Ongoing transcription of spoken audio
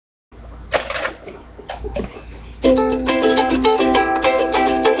As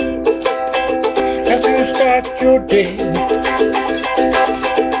you start your day,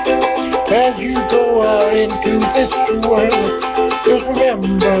 as you go out into this world, just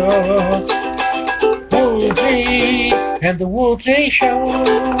remember Woolsey and the Woolsey Show.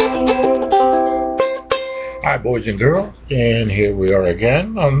 Hi, boys and girls, and here we are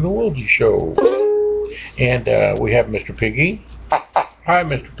again on the Woolsey Show. And we have Mr. Piggy. Hi,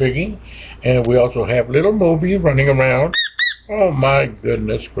 Mr. Piggy. And we also have little Moby running around. Oh, my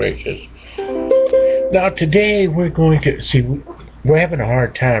goodness gracious. Now, today we're going to see, we're having a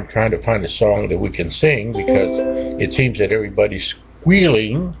hard time trying to find a song that we can sing because it seems that everybody's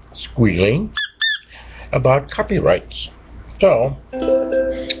squealing about copyrights. So,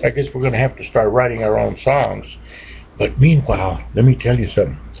 I guess we're going to have to start writing our own songs. But meanwhile, let me tell you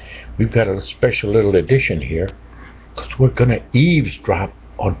something. We've got a special little addition here because we're going to eavesdrop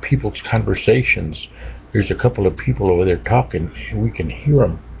on people's conversations. There's a couple of people over there talking and we can hear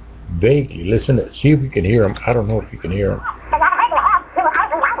them vaguely. Listen, see if we can hear them. I don't know if you can hear them.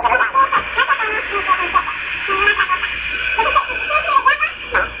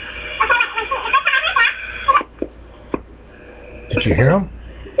 Did you hear them?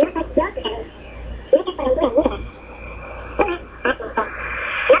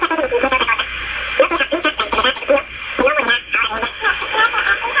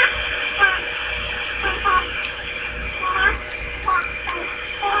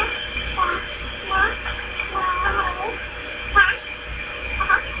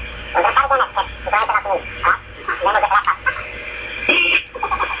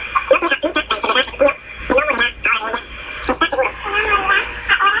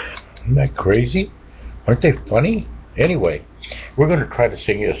 Isn't that crazy? Aren't they funny? Anyway, we're going to try to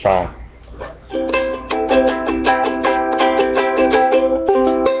sing you a song.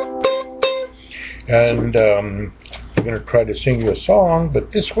 And we're going to try to sing you a song,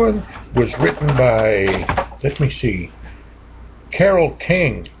 but this one was written by, let me see, Carole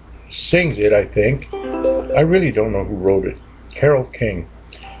King sings it, I think. I really don't know who wrote it. Carole King.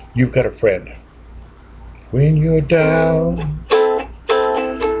 You've Got a Friend. When you're down,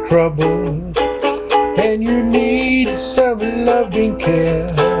 troubled, and you need some loving care,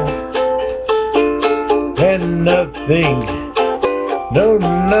 and nothing, no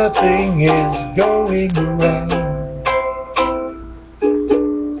nothing is going around.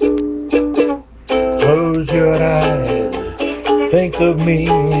 Close your eyes, think of me,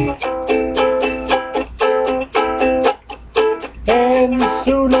 and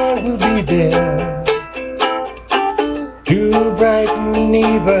soon I will be there to brighten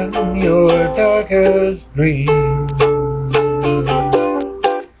even your darkest dream.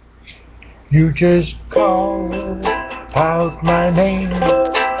 You just call out my name,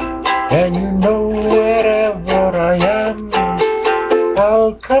 and you know wherever I am,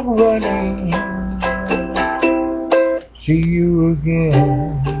 I'll come running, see you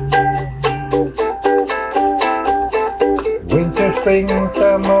again. Winter, spring,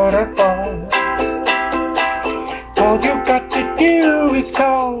 summer, or fall, all you got to do is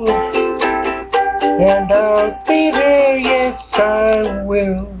call, and I'll be there, yes I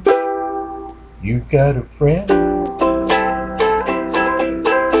will. You got a friend?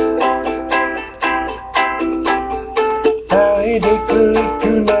 Ain't it good to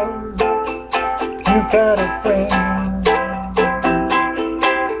know you got a friend?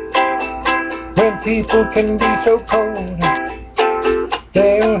 When people can be so cold,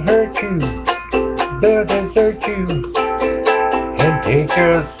 they'll hurt you, they'll desert you, and take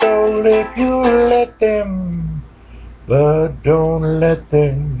your soul if you let them, but don't let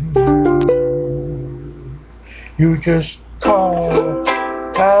them. You just call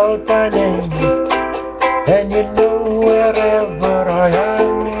out my name, and you know wherever I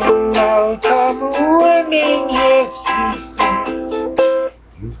am, I'll come running, yes you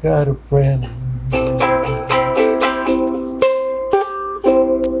see, you got a friend.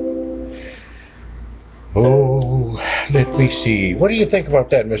 Oh, let me see. What do you think about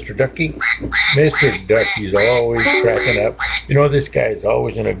that, Mr. Ducky? Mr. Ducky's always cracking up. You know, this guy's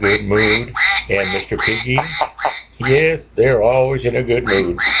always in a good mood. And Mr. Piggy, yes, they're always in a good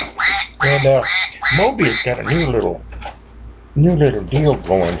mood. And Moby's got a new little deal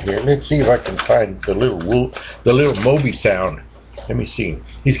going here. Let's see if I can find the little Moby sound. Let me see.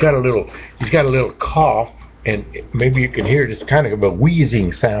 He's got a little cough, and maybe you can hear it. It's kind of a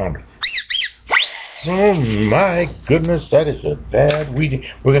wheezing sound. Oh my goodness, that is a bad wheezing.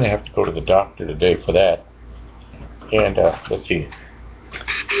 We're going to have to go to the doctor today for that. And let's see.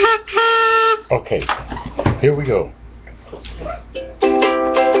 Okay, here we go.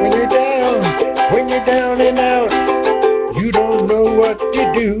 When you're down and out,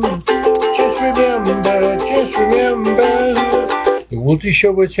 do. Just remember, the Woolsey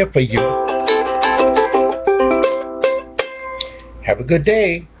Show was here for you. Have a good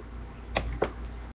day.